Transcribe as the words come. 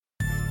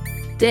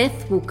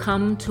Death will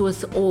come to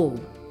us all.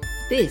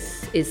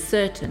 This is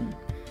certain.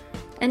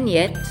 And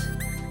yet,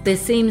 there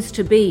seems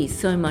to be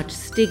so much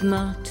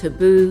stigma,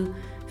 taboo,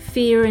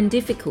 fear and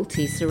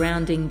difficulty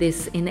surrounding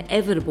this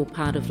inevitable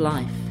part of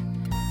life.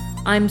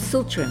 I'm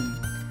Sultram,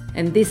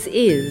 and this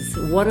is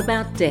What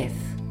About Death?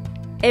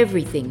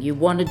 Everything you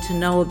wanted to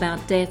know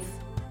about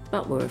death,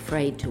 but were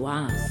afraid to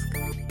ask.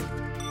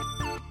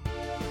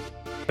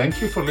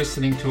 Thank you for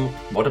listening to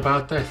What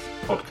About Death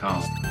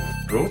podcast,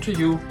 brought to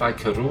you by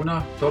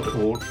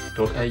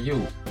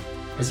karuna.org.au.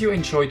 As you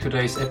enjoy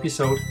today's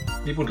episode,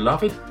 we would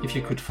love it if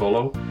you could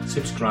follow,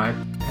 subscribe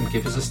and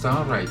give us a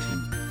star rating,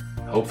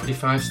 hopefully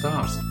 5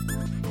 stars.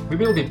 We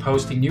will be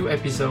posting new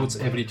episodes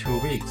every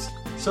 2 weeks,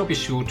 so be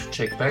sure to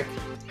check back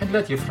and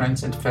let your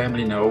friends and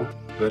family know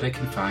where they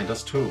can find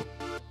us too.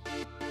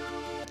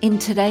 In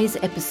today's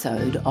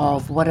episode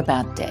of What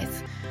About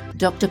Death,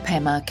 Dr.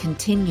 Pema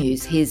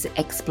continues his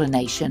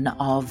explanation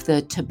of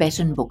the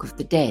Tibetan Book of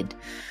the Dead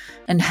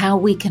and how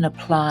we can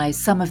apply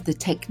some of the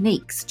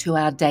techniques to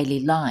our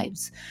daily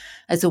lives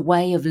as a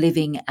way of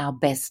living our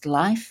best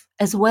life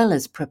as well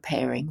as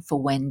preparing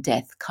for when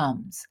death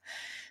comes.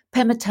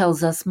 Pema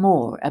tells us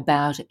more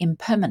about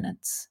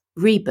impermanence,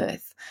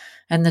 rebirth,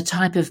 and the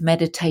type of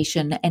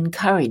meditation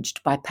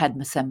encouraged by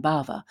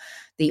Padmasambhava,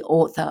 the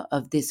author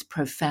of this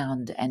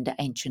profound and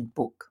ancient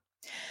book.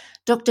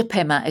 Dr.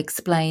 Pema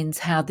explains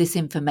how this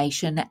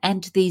information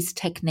and these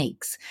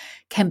techniques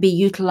can be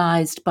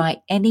utilised by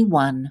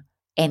anyone,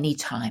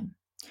 anytime.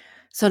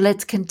 So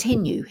let's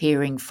continue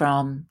hearing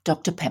from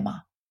Dr.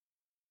 Pema.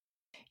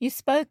 You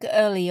spoke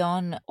early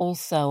on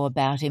also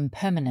about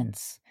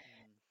impermanence.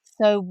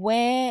 So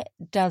where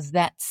does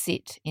that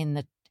sit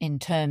in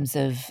terms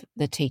of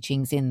the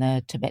teachings in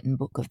the Tibetan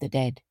Book of the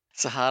Dead?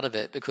 It's the heart of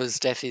it, because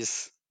death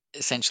is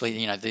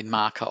essentially, the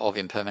marker of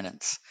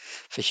impermanence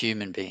for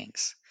human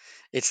beings.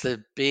 It's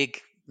the big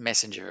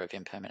messenger of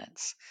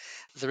impermanence.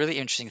 The really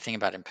interesting thing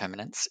about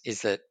impermanence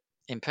is that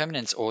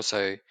impermanence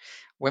also,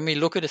 when we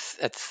look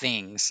at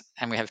things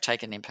and we have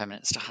taken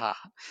impermanence to heart,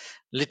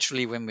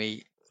 literally when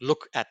we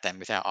look at them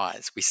with our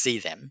eyes, we see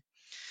them.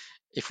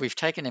 If we've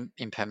taken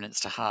impermanence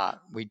to heart,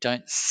 we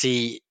don't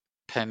see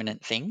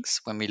permanent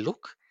things when we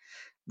look.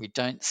 We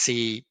don't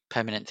see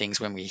permanent things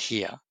when we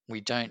hear.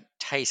 We don't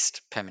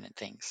taste permanent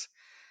things.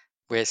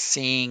 We're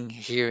seeing,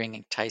 hearing,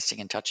 and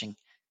tasting and touching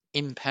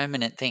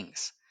impermanent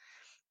things.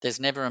 There's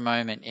never a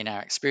moment in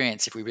our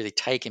experience, if we really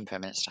take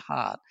impermanence to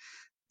heart,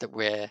 that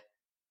we're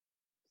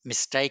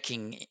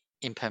mistaking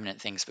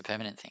impermanent things for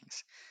permanent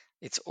things.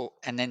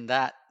 And then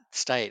that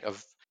state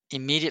of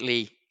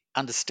immediately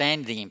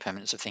understanding the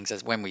impermanence of things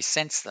as when we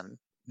sense them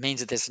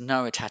means that there's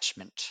no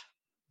attachment.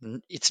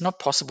 It's not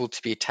possible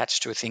to be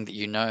attached to a thing that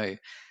you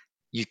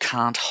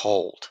can't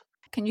hold.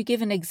 Can you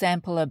give an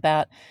example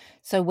about,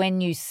 so when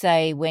you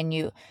say, when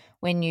you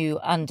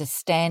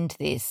understand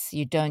this,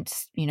 you don't,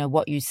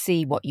 what you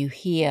see, what you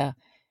hear,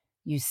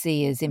 you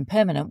see as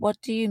impermanent.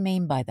 What do you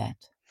mean by that?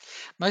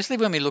 Mostly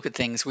when we look at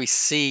things, we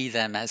see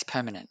them as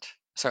permanent.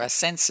 So our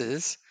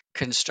senses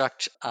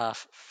construct a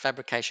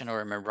fabrication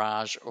or a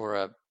mirage or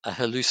a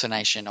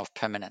hallucination of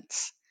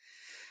permanence.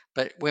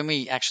 But when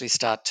we actually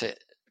start to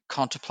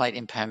contemplate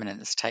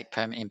impermanence, take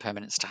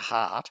impermanence to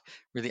heart,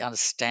 really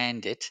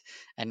understand it,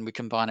 and we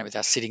combine it with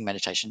our sitting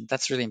meditation,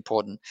 that's really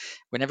important.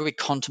 Whenever we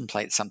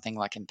contemplate something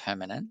like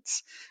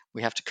impermanence,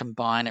 we have to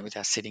combine it with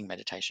our sitting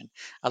meditation.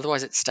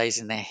 Otherwise, it stays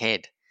in their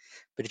head.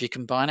 But if you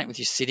combine it with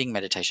your sitting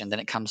meditation, then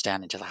it comes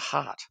down into the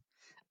heart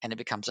and it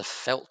becomes a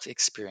felt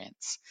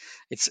experience.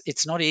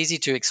 It's not easy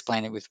to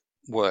explain it with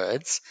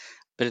words,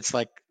 but it's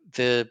like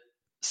the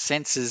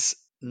senses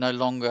no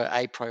longer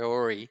a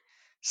priori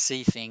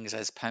see things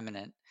as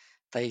permanent.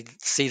 They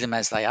see them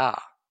as they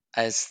are,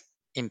 as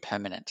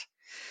impermanent.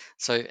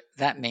 So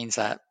that means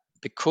that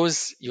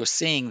because you're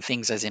seeing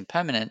things as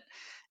impermanent,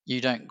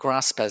 you don't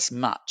grasp as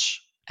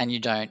much and you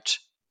don't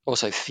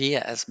also fear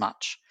as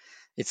much.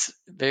 It's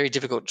very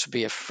difficult to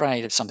be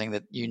afraid of something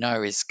that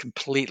is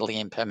completely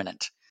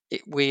impermanent.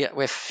 We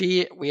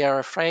are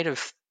afraid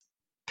of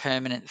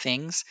permanent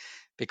things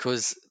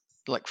because,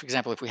 like, for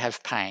example, if we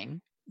have pain,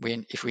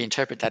 if we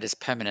interpret that as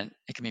permanent,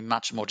 it can be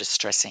much more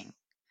distressing.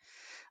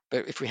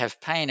 But if we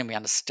have pain and we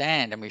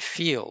understand and we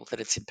feel that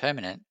it's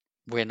impermanent,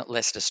 we're not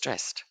less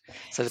distressed.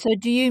 So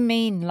do you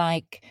mean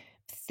like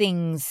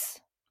things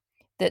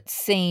that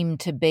seem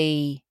to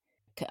be,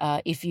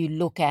 if you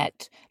look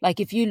at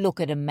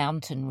a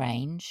mountain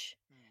range,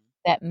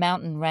 that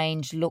mountain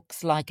range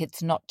looks like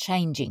it's not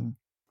changing,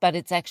 but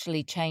it's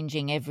actually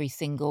changing every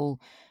single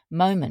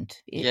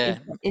moment. Yeah.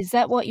 Is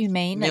that what you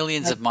mean?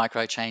 Millions of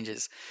micro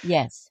changes.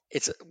 Yes.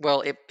 It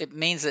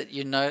means that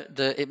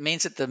it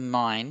means that the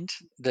mind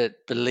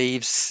that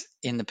believes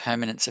in the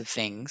permanence of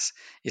things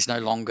is no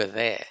longer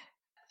there.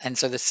 And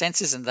so the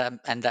senses and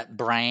that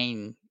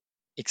brain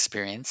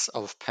experience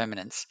of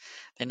permanence,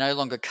 they're no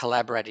longer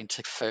collaborating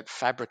to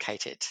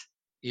fabricate it.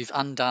 You've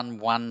undone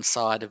one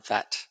side of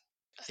that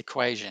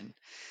equation.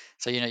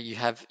 So you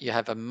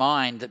have a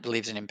mind that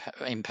believes in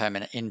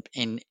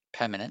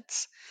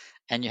impermanence,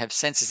 and you have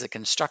senses that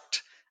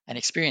construct an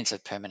experience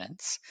of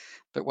permanence.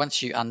 But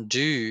once you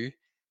undo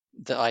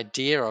the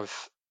idea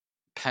of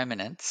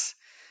permanence,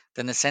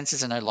 then the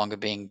senses are no longer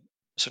being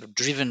sort of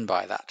driven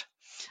by that.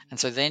 And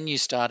so then you're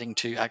starting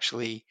to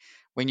actually,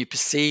 when you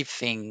perceive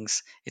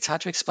things, it's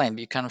hard to explain,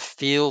 but you kind of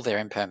feel their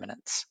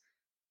impermanence.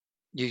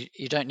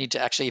 You don't need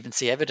to actually even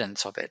see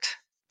evidence of it.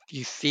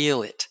 You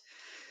feel it.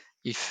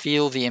 You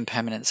feel the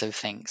impermanence of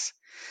things.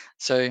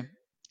 So,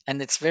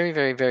 and it's very,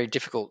 very, very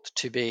difficult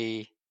to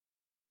be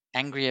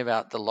angry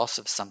about the loss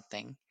of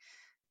something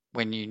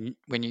when you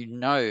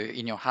know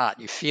in your heart,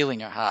 you feel in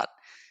your heart,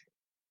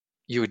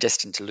 you were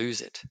destined to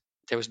lose it.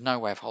 There was no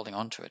way of holding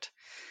on to it.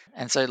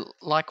 And so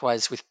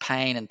likewise with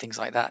pain and things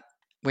like that,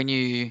 when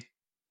you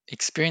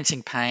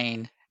experiencing pain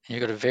and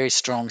you've got a very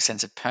strong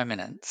sense of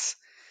permanence,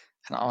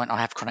 and I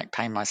have chronic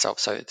pain myself,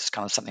 so it's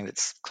kind of something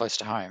that's close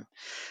to home.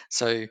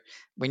 So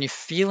when you're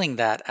feeling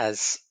that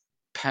as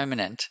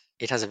permanent,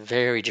 it has a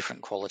very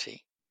different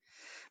quality.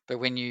 But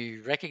when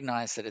you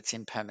recognize that it's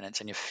impermanence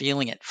and you're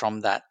feeling it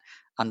from that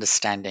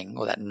understanding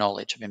or that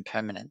knowledge of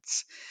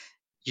impermanence,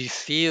 you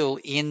feel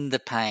in the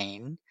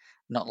pain,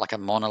 not like a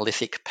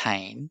monolithic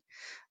pain,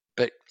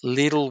 but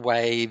little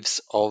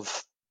waves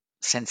of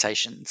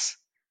sensations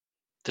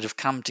that have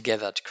come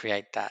together to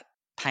create that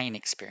pain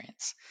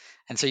experience.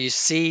 And so you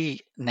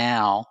see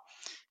now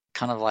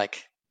kind of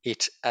like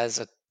it as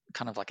a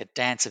kind of like a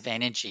dance of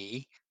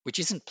energy, which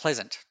isn't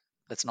pleasant.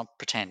 Let's not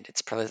pretend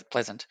it's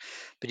pleasant,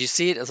 but you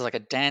see it as like a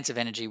dance of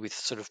energy with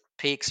sort of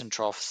peaks and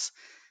troughs,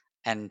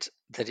 and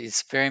that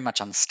is very much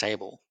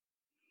unstable.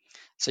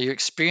 So your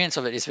experience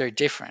of it is very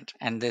different,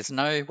 and there's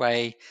no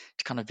way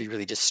to kind of be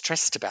really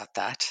distressed about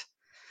that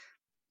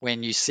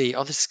when you see,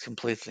 oh, this is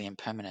completely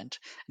impermanent.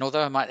 And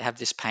although I might have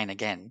this pain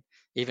again,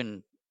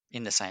 even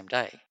in the same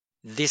day,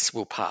 this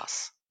will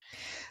pass.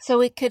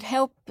 So it could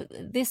help,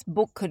 this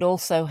book could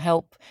also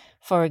help,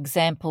 for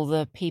example,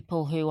 the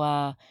people who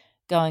are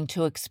going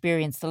to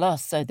experience the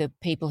loss, so the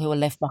people who are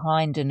left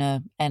behind and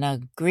are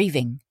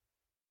grieving.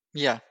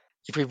 Yeah.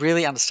 If we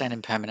really understand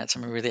impermanence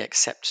and we really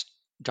accept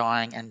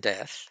dying and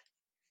death,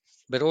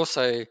 but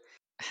also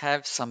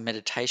have some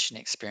meditation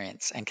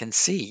experience and can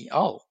see,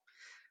 oh,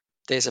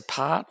 there's a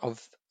part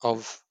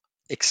of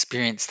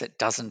experience that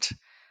doesn't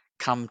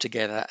come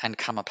together and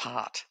come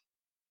apart.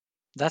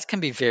 That can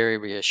be very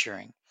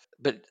reassuring.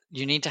 But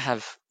you need to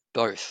have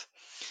both.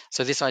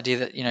 So this idea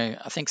that,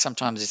 I think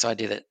sometimes this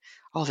idea that,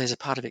 oh, there's a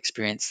part of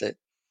experience that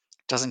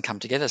doesn't come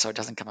together, so it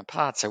doesn't come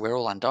apart, so we're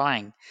all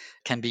undying,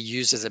 can be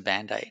used as a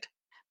band-aid.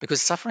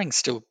 Because suffering's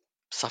still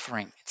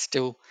suffering. It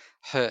still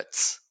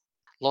hurts.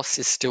 Loss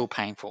is still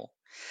painful.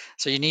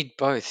 So you need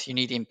both. You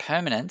need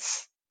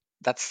impermanence.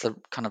 That's the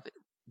kind of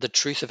the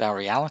truth of our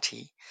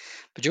reality.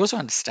 But you also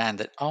understand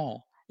that,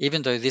 oh,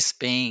 even though this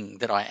being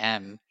that I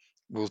am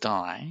will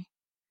die,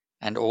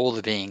 and all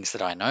the beings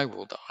that I know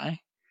will die,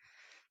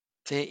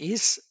 there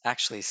is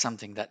actually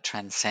something that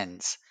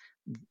transcends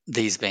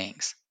these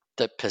beings,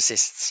 that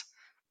persists,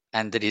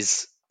 and that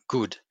is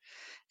good.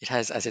 It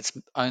has as its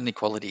only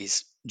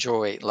qualities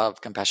joy,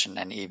 love, compassion,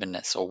 and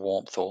evenness, or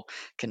warmth, or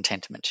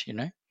contentment.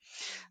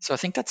 So I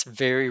think that's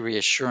very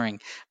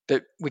reassuring.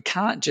 But we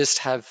can't just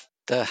have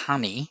the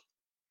honey.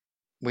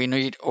 We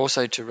need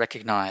also to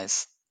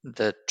recognize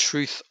the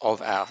truth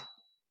of our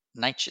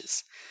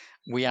natures.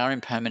 We are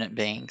impermanent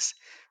beings.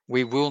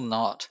 We will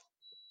not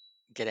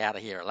get out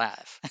of here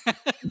alive.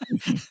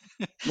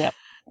 Yep.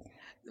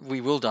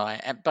 We will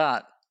die.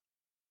 But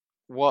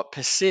what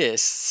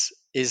persists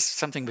is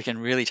something we can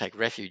really take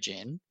refuge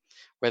in,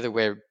 whether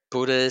we're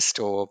Buddhist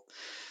or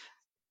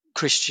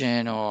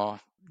Christian or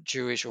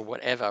Jewish or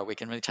whatever, we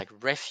can really take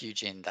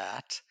refuge in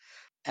that.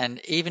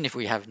 And even if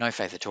we have no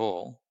faith at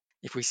all,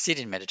 if we sit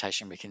in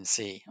meditation, we can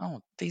see,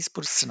 oh, these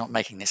Buddhists are not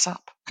making this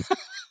up.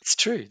 It's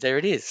true. There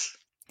it is.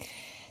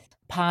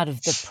 Part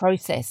of the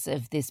process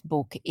of this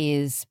book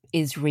is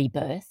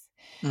rebirth.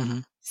 Mm-hmm.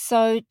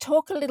 So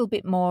talk a little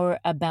bit more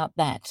about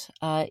that.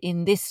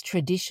 In this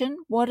tradition,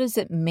 what does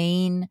it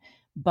mean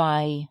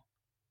by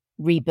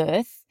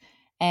rebirth,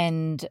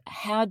 and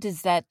how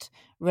does that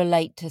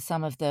relate to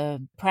some of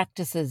the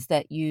practices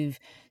that you've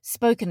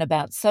spoken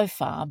about so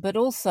far, but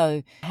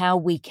also how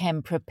we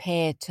can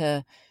prepare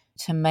to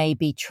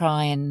maybe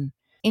try and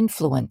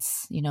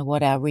influence,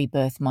 what our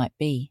rebirth might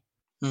be?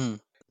 Mm.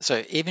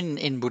 So even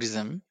in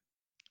Buddhism,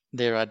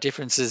 there are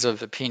differences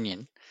of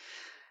opinion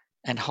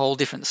and whole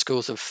different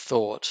schools of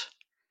thought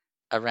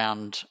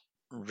around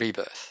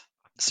rebirth.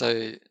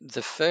 So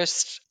the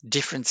first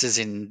differences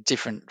in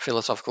different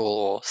philosophical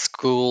or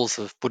schools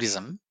of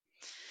Buddhism,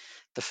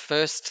 the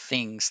first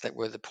things that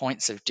were the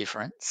points of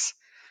difference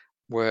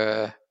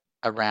were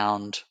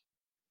around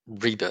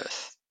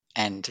rebirth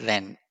and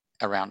then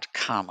around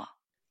karma.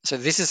 So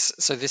this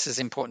is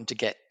important to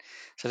get.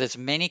 So there's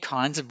many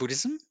kinds of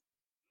Buddhism.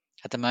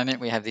 At the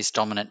moment we have this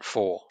dominant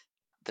four: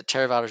 the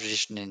Theravada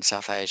tradition in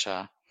South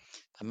Asia,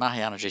 the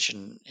Mahayana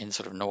tradition in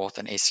sort of North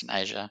and Eastern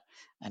Asia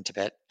and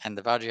Tibet, and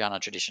the Vajrayana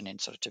tradition in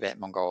sort of Tibet,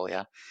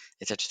 Mongolia,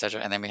 etc.,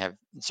 etc. And then we have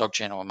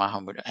Dzogchen or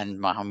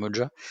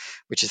Mahamudra,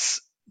 which is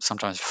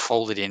sometimes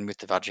folded in with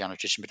the Vajrayana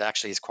tradition, but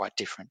actually is quite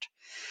different.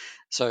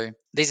 So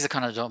these are the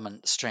kind of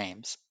dominant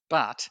streams,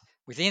 but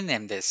within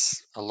them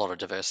there's a lot of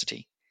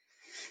diversity.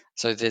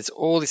 So there's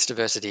all this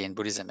diversity in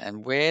Buddhism,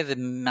 and where the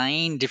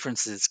main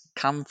differences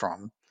come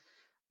from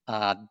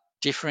are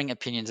differing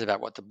opinions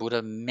about what the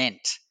Buddha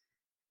meant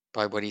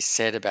by what he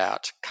said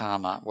about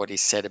karma, what he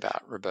said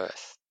about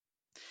rebirth.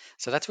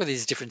 So that's where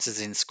these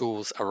differences in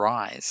schools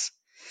arise.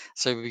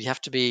 So we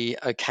have to be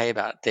okay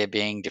about there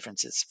being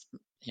differences,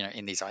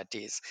 in these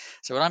ideas.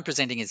 So what I'm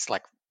presenting is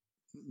like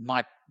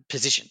my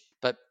position,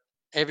 but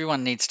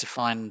everyone needs to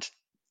find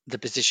the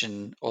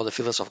position or the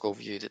philosophical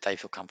view that they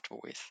feel comfortable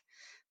with,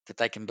 that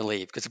they can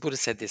believe. Because the Buddha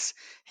said this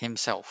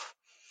himself: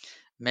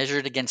 measure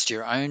it against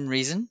your own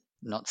reason,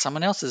 not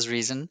someone else's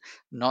reason,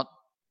 not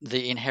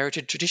the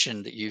inherited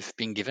tradition that you've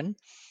been given,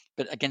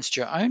 but against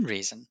your own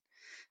reason.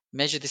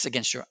 Measure this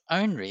against your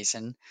own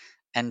reason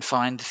and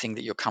find the thing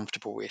that you're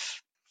comfortable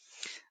with.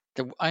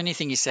 The only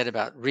thing he said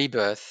about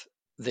rebirth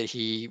that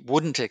he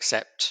wouldn't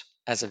accept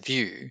as a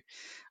view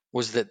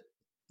was that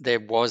there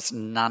was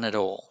none at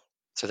all.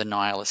 So the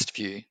nihilist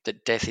view,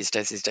 that death is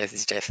death is death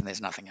is death and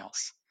there's nothing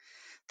else.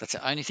 That's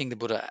the only thing the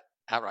Buddha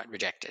outright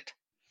rejected.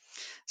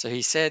 So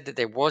he said that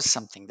there was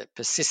something that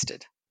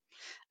persisted.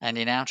 And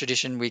in our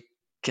tradition, we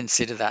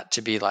consider that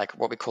to be like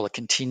what we call a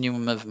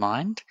continuum of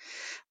mind,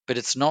 but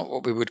it's not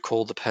what we would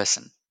call the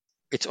person.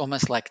 It's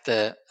almost like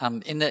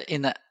in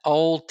the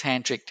old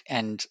tantric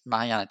and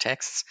Mahayana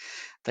texts,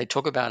 they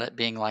talk about it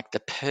being like the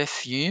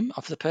perfume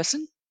of the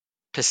person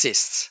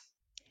persists.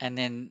 And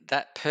then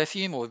that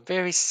perfume, or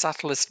very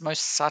subtlest,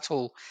 most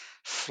subtle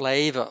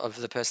flavor of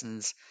the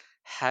person's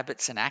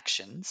habits and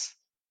actions,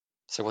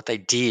 so what they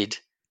did,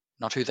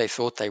 not who they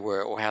thought they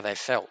were or how they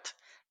felt,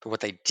 but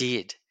what they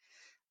did,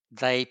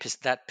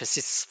 that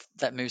persists,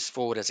 that moves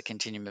forward as a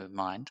continuum of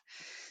mind.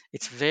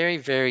 It's very,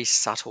 very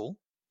subtle.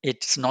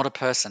 It's not a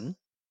person,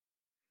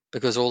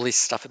 because all this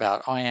stuff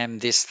about I am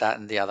this, that,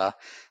 and the other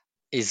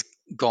is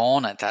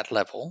gone at that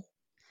level.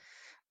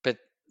 But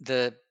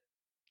the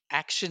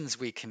actions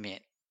we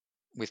commit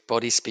with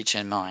body, speech,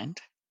 and mind,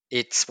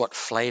 it's what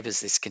flavors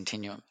this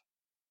continuum.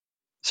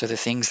 So the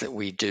things that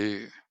we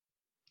do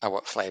are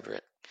what flavor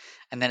it.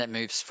 And then it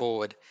moves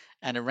forward.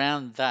 And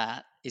around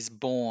that is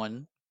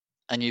born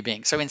a new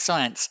being. So in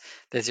science,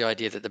 there's the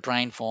idea that the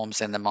brain forms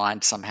and the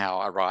mind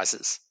somehow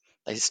arises.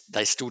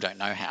 They still don't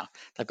know how.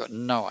 They've got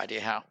no idea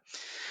how.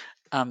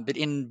 But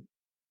in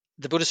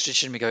the Buddhist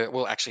tradition, we go,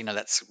 well, actually, no,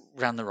 that's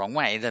run the wrong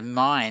way. The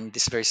mind,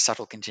 this very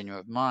subtle continuum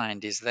of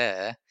mind, is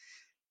there,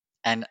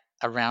 and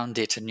around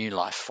it a new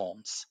life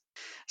forms.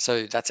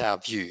 So that's our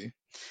view.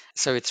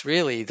 So it's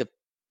really the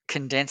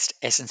condensed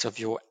essence of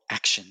your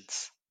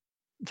actions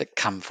that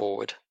come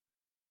forward.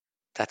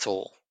 That's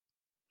all.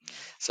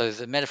 So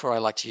the metaphor I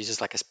like to use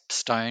is like a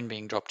stone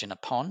being dropped in a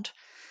pond.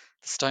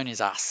 The stone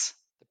is us,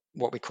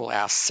 what we call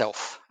our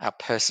self, our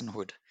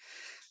personhood.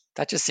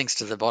 That just sinks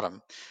to the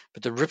bottom,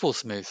 but the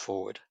ripples move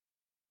forward.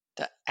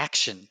 The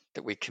action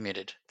that we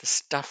committed, the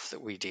stuff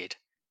that we did,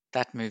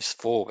 that moves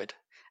forward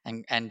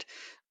and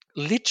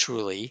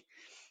literally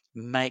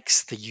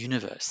makes the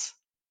universe.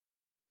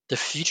 The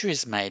future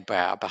is made by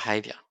our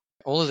behavior.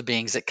 All of the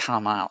beings that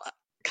come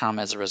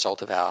as a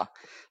result of our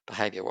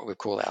behavior, what we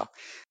call our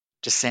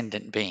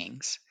descendant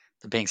beings,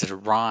 the beings that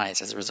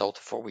arise as a result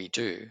of what we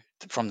do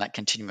from that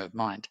continuum of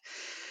mind,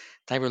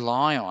 they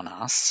rely on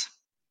us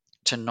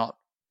to not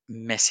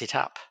mess it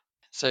up.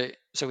 So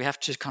we have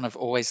to kind of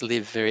always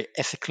live very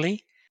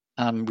ethically,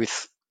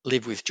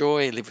 live with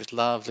joy, live with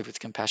love, live with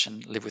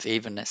compassion, live with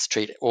evenness,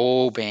 treat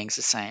all beings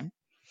the same,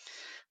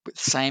 with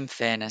same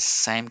fairness,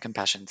 same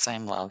compassion,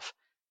 same love,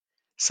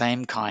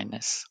 same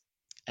kindness.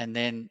 And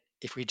then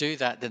if we do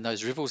that, then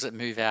those ripples that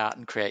move out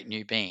and create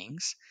new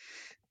beings,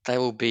 they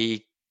will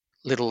be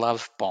little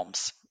love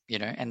bombs,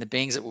 and the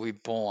beings that will be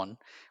born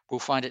will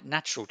find it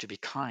natural to be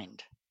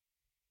kind,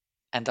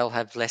 and they'll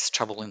have less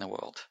trouble in the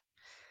world.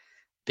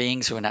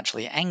 Beings who are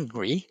naturally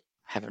angry,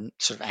 have a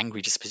sort of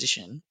angry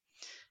disposition,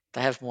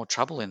 they have more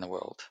trouble in the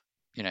world,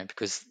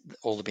 because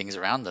all the beings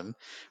around them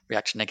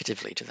react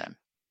negatively to them.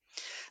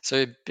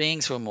 So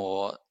beings who are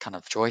more kind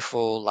of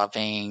joyful,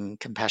 loving,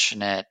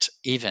 compassionate,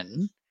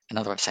 even,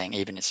 another way of saying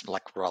even is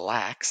like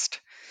relaxed,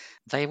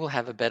 they will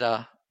have a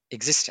better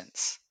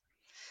existence.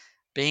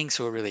 Beings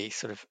who are really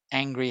sort of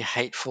angry,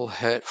 hateful,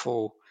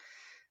 hurtful,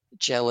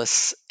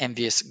 jealous,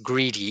 envious,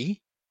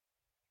 greedy,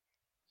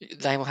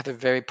 they will have a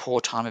very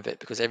poor time of it,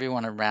 because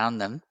everyone around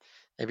them,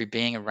 every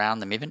being around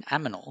them, even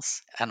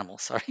animals,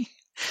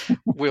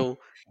 will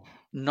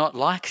not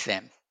like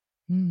them.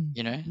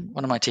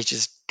 One of my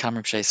teachers,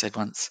 Kamrup Shea, said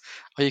once,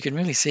 "Oh, you can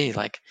really see,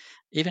 like,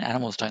 even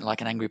animals don't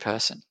like an angry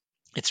person."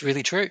 It's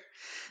really true.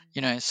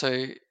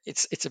 So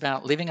it's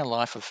about living a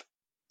life of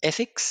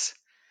ethics.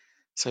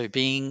 So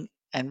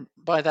and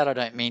by that I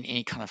don't mean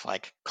any kind of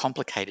like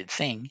complicated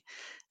thing.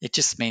 It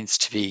just means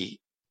to be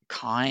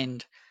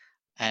kind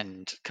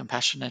and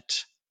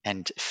compassionate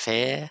and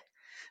fair,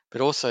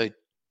 but also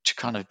to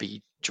kind of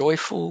be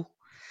joyful,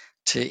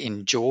 to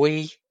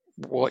enjoy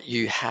what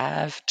you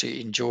have,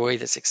 to enjoy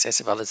the success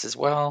of others as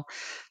well,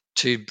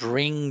 to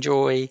bring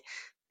joy.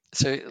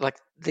 So, like,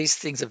 these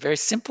things are very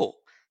simple.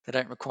 They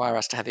don't require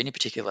us to have any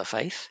particular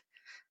faith.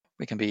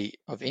 We can be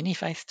of any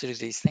faith to do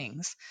these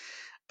things,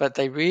 but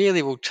they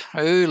really will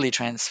totally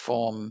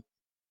transform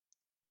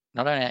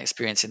not only our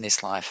experience in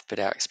this life, but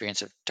our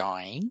experience of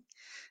dying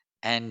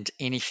and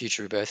any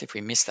future rebirth. If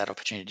we miss that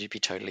opportunity to be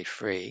totally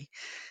free,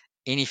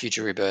 any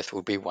future rebirth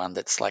will be one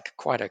that's like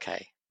quite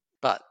okay.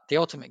 But the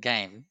ultimate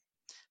game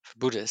for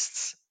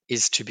Buddhists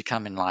is to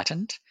become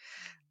enlightened.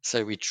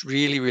 So we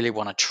really, really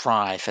want to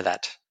try for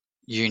that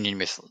union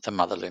with the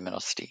mother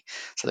luminosity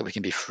so that we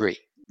can be free.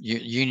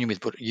 Union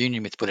with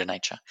Buddha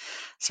nature,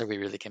 so we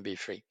really can be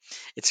free.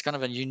 It's kind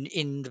of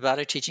in the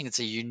Buddha teaching, it's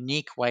a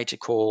unique way to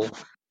call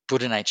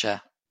Buddha nature,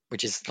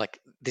 which is like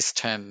this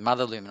term,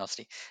 mother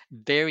luminosity,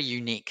 very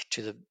unique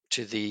to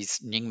these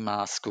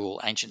Nyingma school,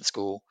 ancient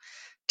school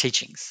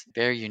teachings,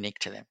 very unique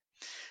to them.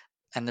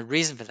 And the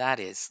reason for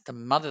that is the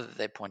mother that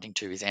they're pointing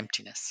to is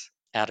emptiness,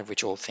 out of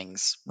which all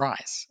things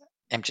rise.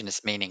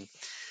 Emptiness meaning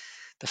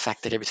the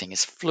fact that everything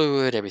is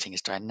fluid, everything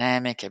is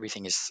dynamic,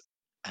 everything is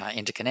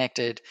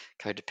interconnected,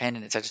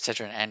 codependent, etc.,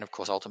 etc., and of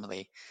course,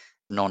 ultimately,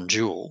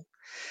 non-dual,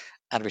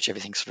 out of which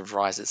everything sort of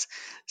rises.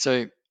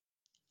 So,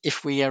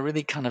 if we are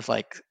really kind of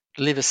like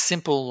live a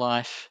simple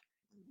life,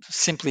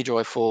 simply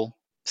joyful,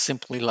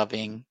 simply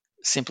loving,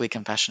 simply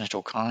compassionate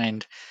or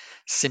kind,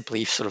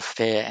 simply sort of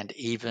fair and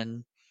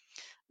even,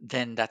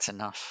 then that's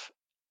enough.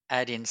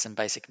 Add in some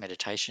basic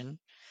meditation.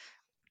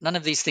 None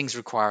of these things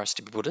require us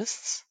to be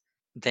Buddhists.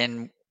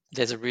 Then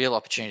there's a real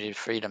opportunity of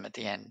freedom at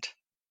the end.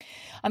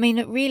 I mean,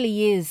 it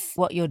really is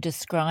what you're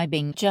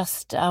describing,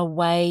 just a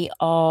way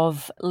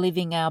of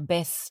living our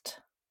best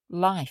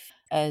life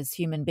as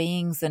human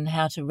beings and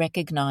how to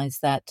recognize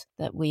that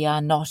we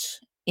are not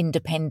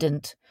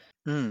independent.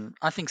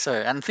 I think so.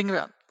 And I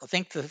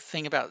think the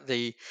thing about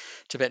the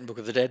Tibetan Book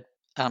of the Dead,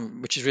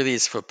 which is really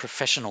is for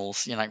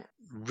professionals,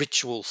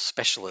 ritual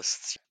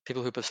specialists,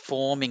 people who are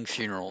performing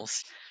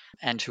funerals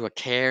and who are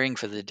caring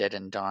for the dead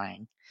and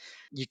dying,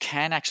 you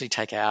can actually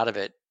take out of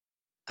it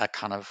a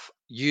kind of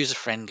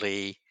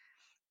user-friendly,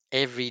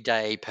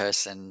 everyday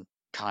person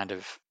kind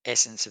of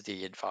essence of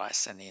the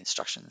advice and the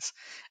instructions.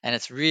 And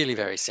it's really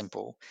very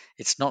simple.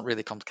 It's not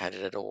really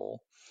complicated at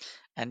all.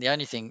 And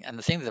the thing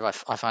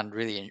that I find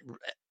really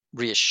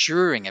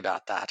reassuring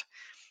about that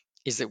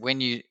is that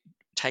when you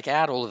take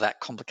out all of that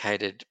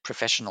complicated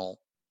professional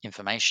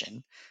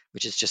information,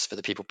 which is just for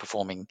the people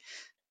performing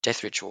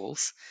death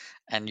rituals,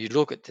 and you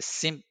look at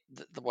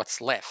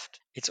what's left,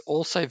 it's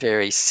also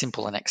very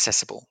simple and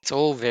accessible. It's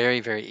all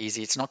very, very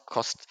easy. It's not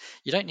cost.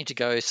 You don't need to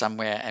go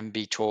somewhere and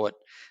be taught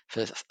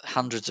for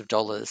hundreds of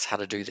dollars how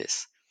to do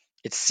this.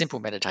 It's simple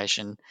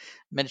meditation.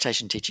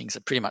 Meditation teachings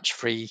are pretty much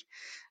free.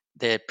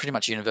 They're pretty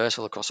much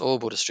universal across all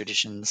Buddhist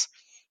traditions.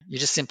 You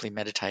just simply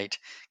meditate,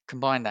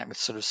 combine that with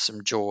sort of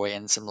some joy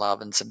and some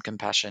love and some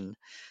compassion,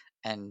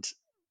 and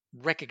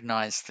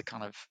recognize the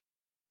kind of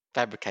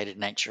fabricated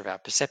nature of our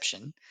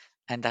perception,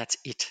 and that's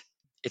it.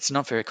 It's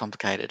not very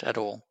complicated at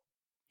all.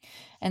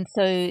 And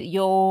so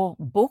your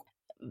book,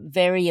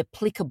 very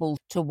applicable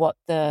to what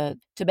the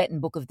Tibetan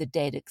Book of the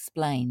Dead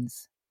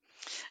explains.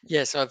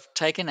 Yes, I've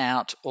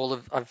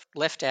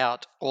left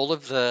out all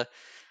of the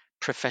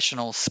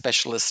professional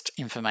specialist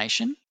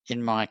information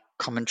in my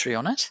commentary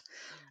on it,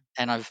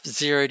 and I've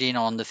zeroed in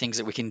on the things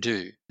that we can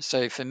do.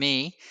 So for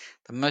me,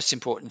 the most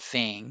important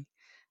thing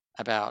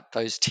about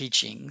those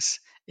teachings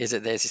is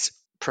that there's this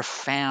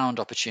profound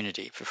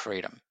opportunity for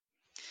freedom.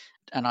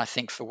 And I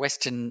think for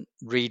Western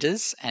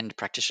readers and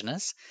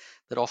practitioners,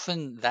 that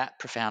often that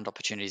profound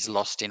opportunity is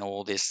lost in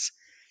all this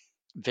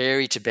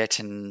very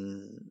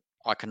Tibetan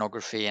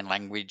iconography and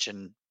language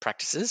and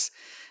practices,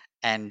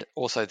 and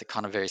also the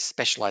kind of very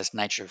specialized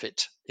nature of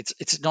it.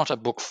 It's not a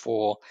book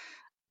for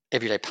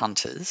everyday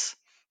punters,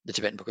 the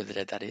Tibetan Book of the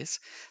Dead, that is.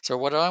 So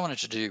what I wanted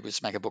to do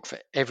was make a book for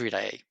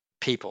everyday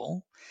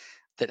people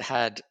that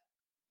had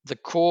the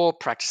core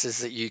practices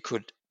that you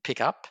could pick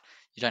up.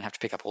 You don't have to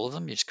pick up all of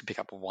them, you just could pick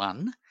up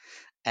one.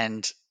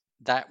 And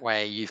that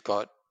way you've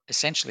got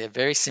essentially a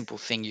very simple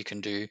thing you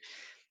can do.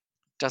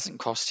 Doesn't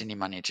cost any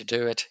money to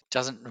do it,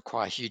 doesn't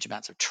require huge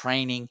amounts of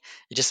training.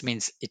 It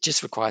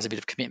just requires a bit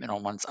of commitment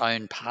on one's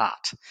own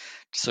part to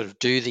sort of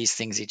do these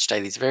things each day,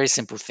 these very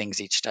simple things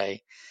each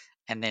day.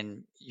 And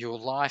then your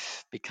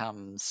life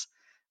becomes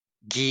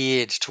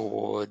geared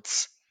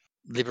towards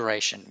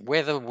liberation,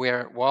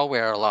 while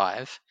we're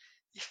alive,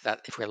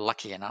 if we're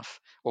lucky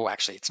enough, or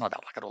actually it's not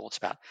about luck at all, it's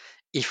about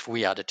if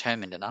we are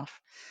determined enough,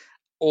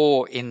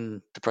 or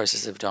in the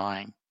process of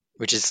dying,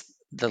 which is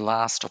the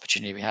last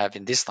opportunity we have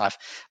in this life.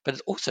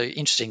 But also,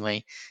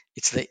 interestingly,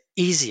 it's the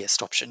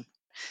easiest option.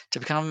 To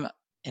become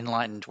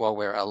enlightened while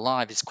we're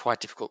alive is quite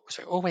difficult because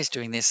we're always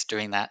doing this,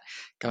 doing that,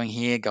 going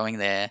here, going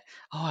there.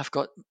 Oh, I've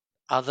got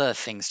other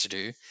things to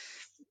do,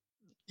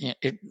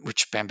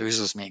 which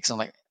bamboozles me because I'm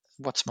like,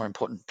 what's more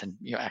important than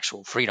your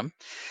actual freedom?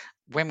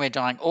 When we're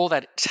dying, all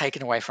that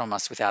taken away from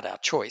us without our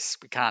choice.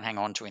 We can't hang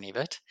on to any of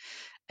it.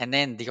 And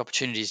then the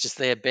opportunity is just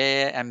there,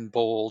 bare and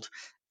bald,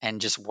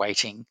 and just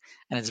waiting.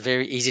 And it's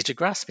very easy to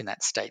grasp in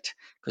that state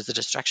because the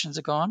distractions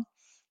are gone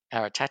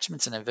our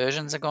attachments and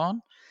aversions are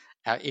gone,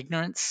 our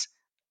ignorance,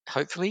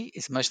 hopefully,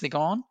 is mostly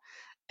gone,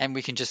 and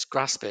we can just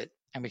grasp it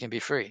and we can be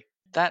free.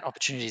 That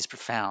opportunity is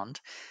profound.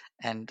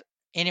 And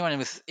anyone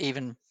with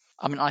even,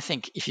 I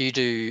think if you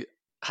do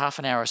half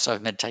an hour or so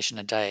of meditation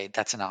a day,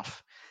 that's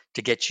enough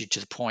to get you to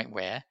the point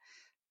where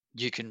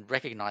you can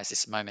recognize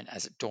this moment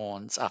as it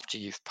dawns after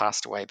you've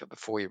passed away, but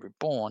before you were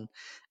born,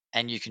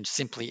 and you can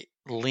simply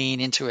lean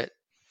into it.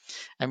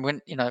 And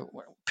when,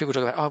 people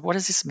talk about, oh, what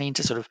does this mean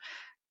to sort of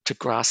to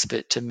grasp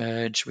it, to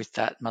merge with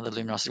that mother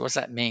luminosity? What does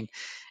that mean?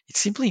 It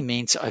simply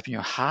means to open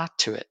your heart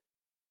to it,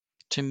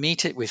 to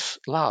meet it with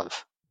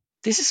love.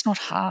 This is not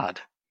hard.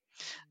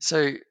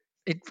 So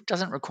it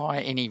doesn't require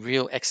any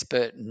real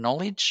expert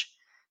knowledge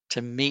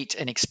to meet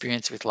an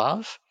experience with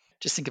love.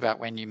 Just think about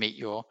when you meet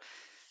your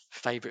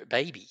favorite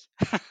baby.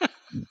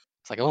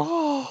 It's like,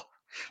 oh,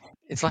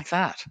 it's like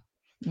that.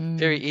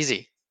 Very Mm.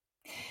 easy.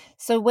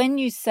 So when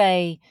you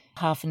say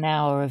half an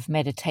hour of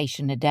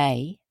meditation a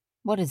day,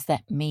 what does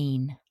that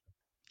mean?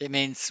 It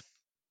means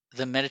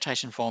the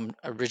meditation form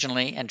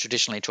originally and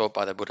traditionally taught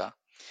by the Buddha.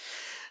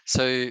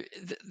 So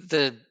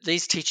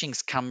these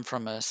teachings come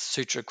from a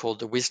sutra called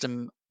the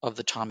Wisdom of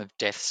the Time of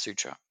Death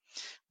Sutra,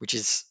 which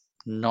is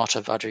not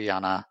a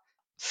Vajrayana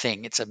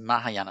thing. It's a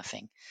Mahayana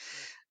thing.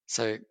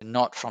 So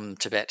not from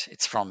Tibet,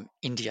 it's from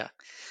India.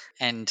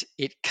 And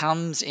it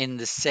comes in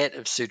the set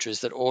of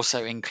sutras that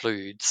also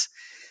includes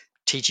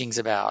teachings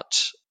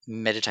about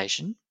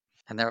meditation.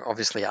 And there are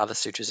obviously other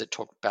sutras that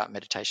talk about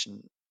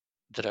meditation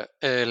that are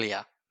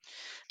earlier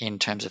in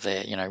terms of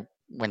their,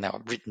 when they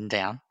were written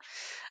down.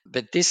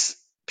 But this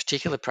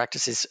particular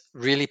practice is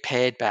really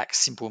pared back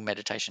simple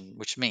meditation,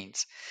 which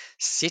means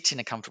sit in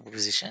a comfortable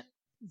position.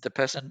 The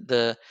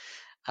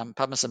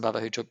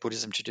Padmasambhava, who took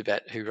Buddhism to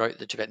Tibet, who wrote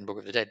the Tibetan Book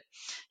of the Dead,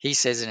 he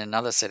says in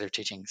another set of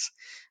teachings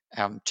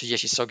to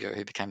Yeshe Sogyo,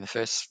 who became the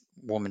first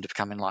woman to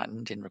become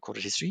enlightened in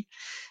recorded history,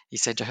 he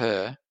said to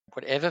her,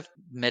 whatever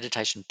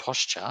meditation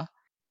posture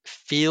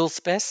feels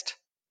best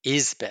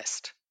is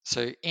best.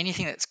 So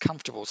anything that's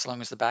comfortable, so long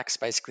as the back's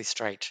basically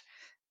straight,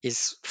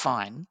 is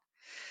fine.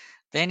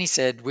 Then he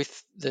said,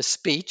 with the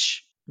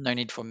speech, no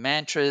need for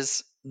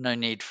mantras, no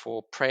need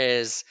for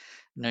prayers,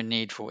 no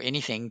need for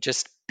anything,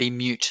 just be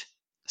mute.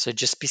 So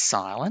just be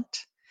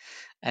silent.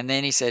 And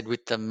then he said,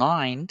 with the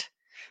mind,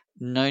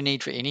 no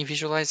need for any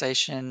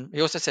visualization.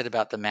 He also said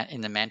about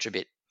in the mantra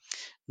bit,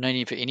 no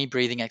need for any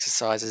breathing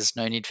exercises,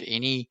 no need for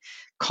any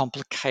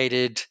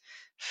complicated,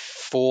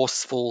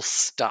 forceful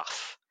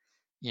stuff.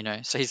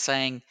 So he's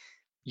saying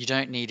you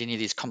don't need any of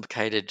these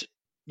complicated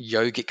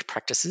yogic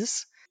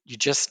practices. You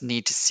just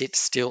need to sit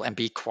still and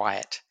be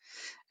quiet.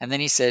 And then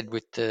he said,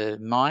 with the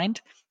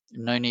mind,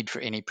 no need for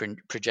any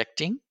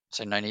projecting.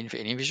 So no need for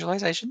any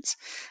visualizations,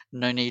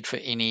 no need for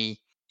any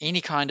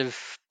kind of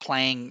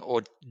playing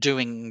or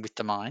doing with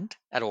the mind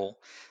at all.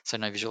 So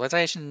no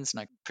visualizations,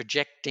 no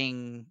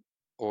projecting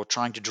or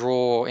trying to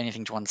draw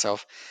anything to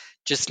oneself.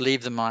 Just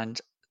leave the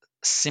mind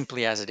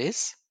simply as it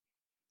is.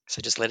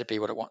 So just let it be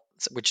what it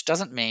wants, which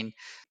doesn't mean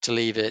to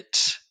leave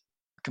it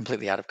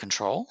completely out of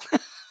control.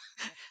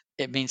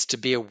 It means to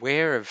be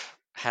aware of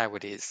how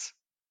it is.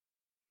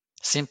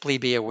 Simply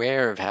be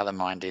aware of how the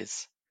mind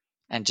is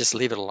and just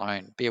leave it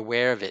alone. Be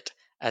aware of it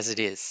as it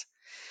is.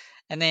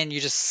 And then you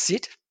just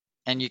sit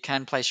and you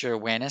can place your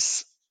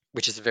awareness,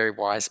 which is a very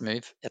wise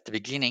move at the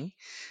beginning,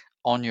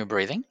 on your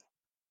breathing.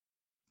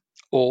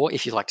 Or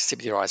if you like to sit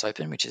with your eyes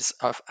open, which is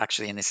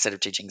actually in this set of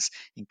teachings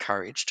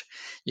encouraged,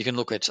 you can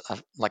look at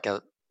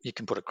you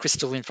can put a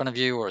crystal in front of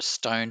you or a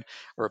stone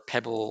or a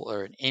pebble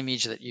or an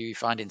image that you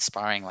find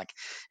inspiring. Like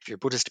if you're a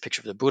Buddhist, a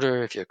picture of the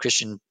Buddha. If you're a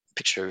Christian,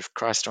 picture of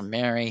Christ or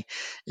Mary.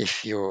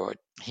 If you're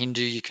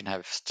Hindu, you can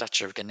have a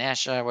statue of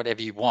Ganesha,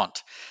 whatever you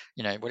want.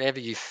 Whatever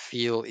you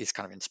feel is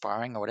kind of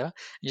inspiring or whatever.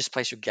 You just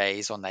place your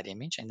gaze on that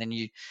image and then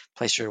you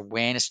place your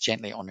awareness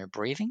gently on your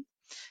breathing.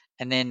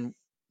 And then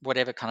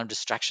whatever kind of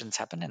distractions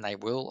happen, and they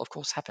will, of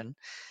course, happen,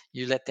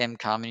 you let them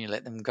come and you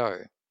let them go.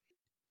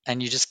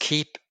 And you just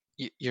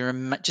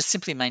just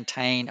simply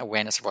maintain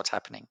awareness of what's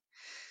happening.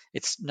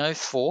 It's no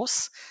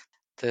force.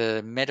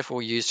 The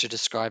metaphor used to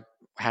describe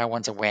how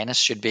one's awareness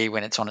should be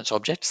when it's on its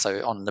object,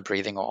 so on the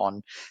breathing or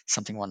on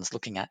something one's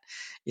looking at,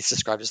 it's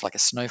described as like a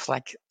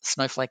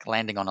snowflake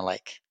landing on a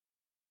lake.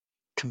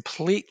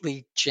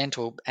 Completely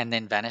gentle and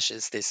then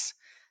vanishes.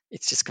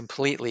 It's just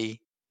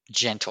completely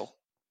gentle.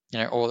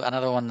 Or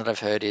another one that I've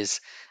heard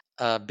is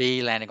a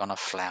bee landing on a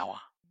flower.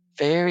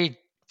 Very,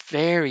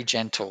 very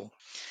gentle.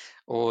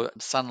 Or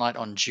sunlight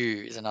on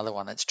dew is another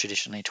one that's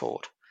traditionally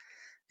taught.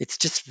 It's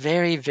just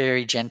very,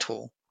 very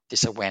gentle,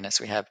 this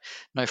awareness we have.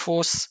 No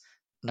force,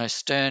 no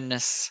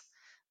sternness,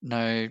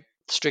 no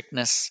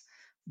strictness,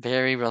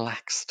 very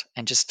relaxed,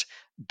 and just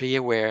be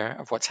aware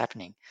of what's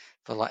happening.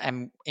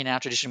 And in our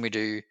tradition, we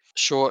do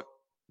short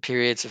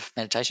periods of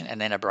meditation and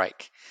then a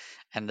break.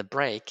 And the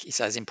break is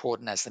as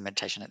important as the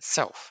meditation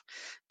itself,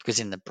 because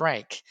in the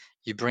break,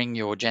 you bring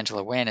your gentle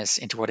awareness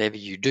into whatever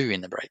you do in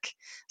the break.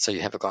 So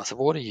you have a glass of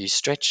water, you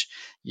stretch,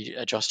 you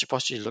adjust your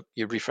posture,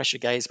 you refresh your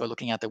gaze by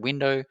looking out the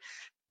window,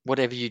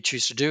 whatever you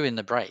choose to do in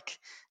the break,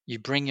 you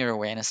bring your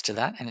awareness to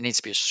that, and it needs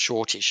to be a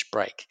shortish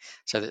break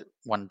so that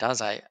one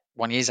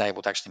is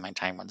able to actually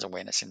maintain one's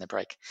awareness in the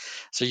break.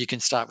 So you can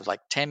start with like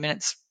 10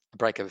 minutes, a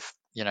break of,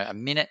 a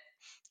minute,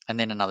 and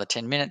then another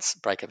 10 minutes,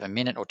 break of a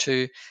minute or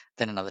two,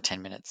 then another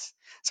 10 minutes.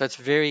 So it's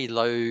very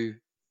low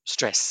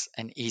stress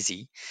and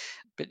easy.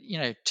 But,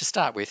 to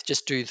start with,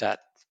 just do that.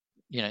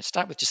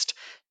 Start with just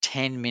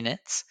 10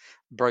 minutes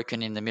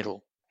broken in the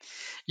middle.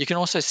 You can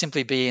also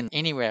simply be in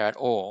anywhere at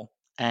all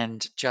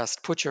and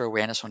just put your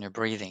awareness on your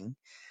breathing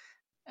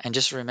and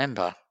just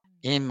remember,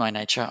 in my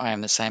nature, I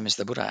am the same as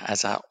the Buddha,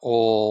 as are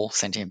all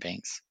sentient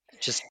beings.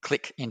 Just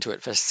click into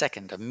it for a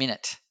second, a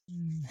minute.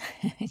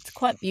 It's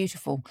quite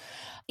beautiful.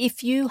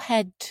 If you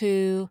had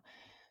to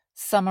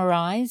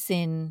summarize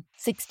in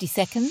 60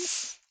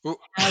 seconds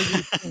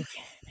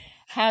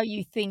how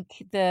you think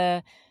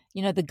the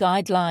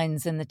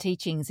guidelines and the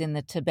teachings in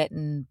the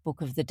Tibetan Book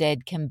of the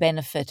Dead can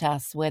benefit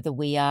us, whether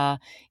we are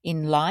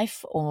in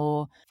life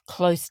or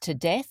close to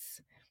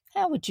death,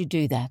 how would you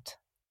do that?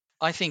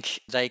 I think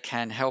they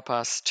can help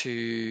us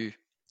to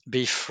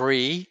be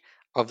free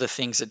of the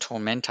things that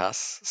torment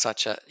us,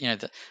 such as,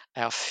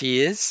 our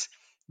fears,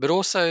 but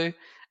also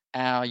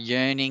our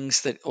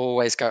yearnings that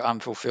always go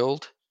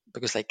unfulfilled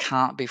because they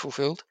can't be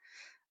fulfilled,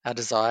 our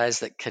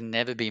desires that can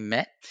never be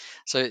met.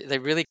 So they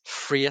really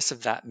free us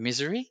of that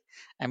misery,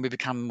 and we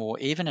become more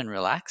even and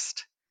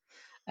relaxed.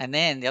 And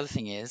then the other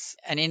thing is,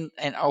 and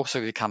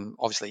also become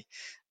obviously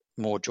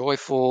more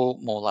joyful,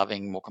 more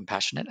loving, more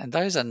compassionate. And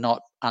those are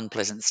not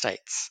unpleasant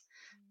states.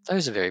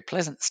 Those are very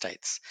pleasant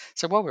states.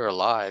 So while we're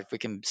alive, we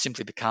can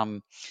simply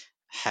become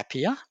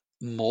happier,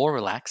 more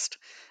relaxed,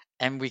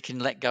 and we can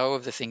let go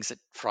of the things that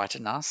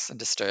frighten us and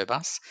disturb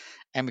us.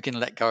 And we can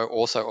let go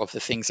also of the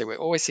things that we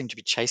always seem to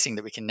be chasing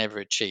that we can never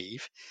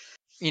achieve.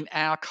 In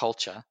our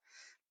culture,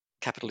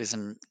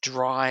 capitalism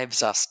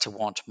drives us to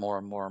want more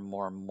and more and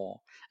more and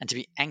more, and to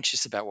be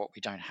anxious about what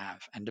we don't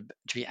have, and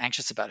to be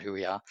anxious about who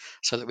we are,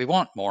 so that we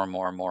want more and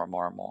more and more and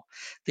more and more.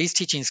 These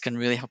teachings can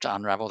really help to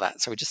unravel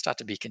that, so we just start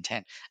to be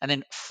content. And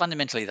then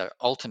fundamentally, though,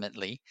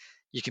 ultimately,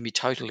 you can be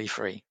totally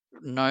free.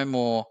 No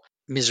more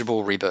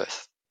miserable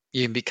rebirth.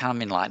 You can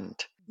become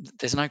enlightened.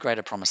 There's no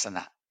greater promise than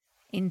that.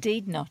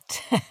 Indeed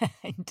not.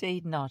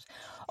 Indeed not.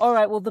 All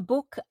right. Well, the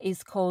book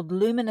is called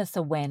Luminous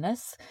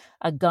Awareness,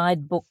 a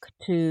guidebook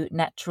to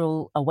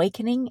natural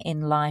awakening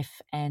in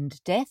life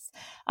and death.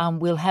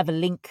 We'll have a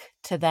link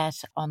to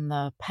that on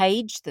the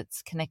page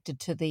that's connected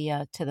to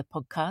the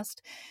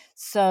podcast.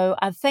 So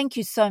thank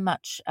you so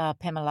much,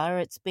 Pamela.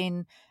 It's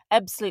been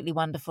absolutely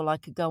wonderful. I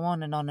could go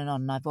on and on and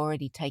on. I've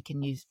already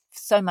taken you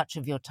so much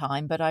of your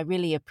time, but I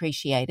really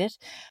appreciate it.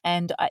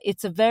 And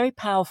it's a very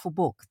powerful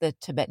book, the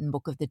Tibetan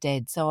Book of the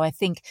Dead. So I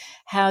think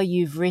how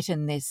you've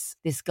written this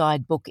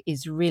guidebook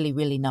is really,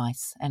 really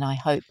nice. And I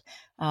hope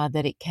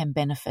that it can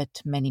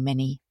benefit many,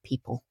 many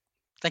people.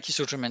 Thank you,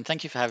 Sutraman.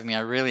 Thank you for having me. I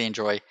really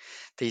enjoy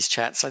these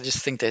chats. I just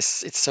think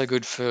it's so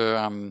good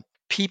for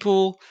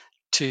people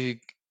to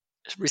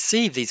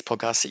receive these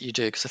podcasts that you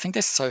do, because I think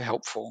they're so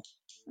helpful.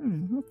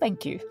 Well,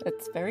 thank you.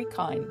 That's very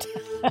kind.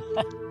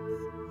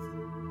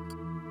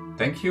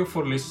 Thank you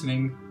for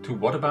listening to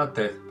What About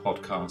Death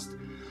podcast,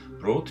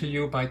 brought to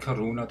you by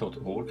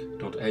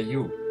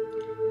karuna.org.au.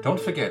 Don't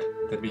forget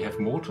that we have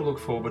more to look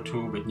forward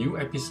to, with new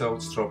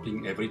episodes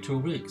dropping every 2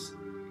 weeks.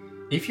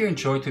 If you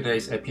enjoyed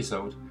today's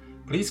episode,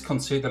 please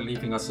consider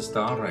leaving us a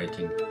star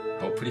rating,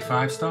 hopefully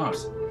 5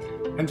 stars.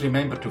 And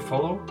remember to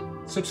follow,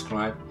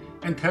 subscribe,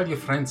 and tell your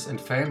friends and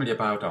family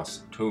about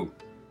us too.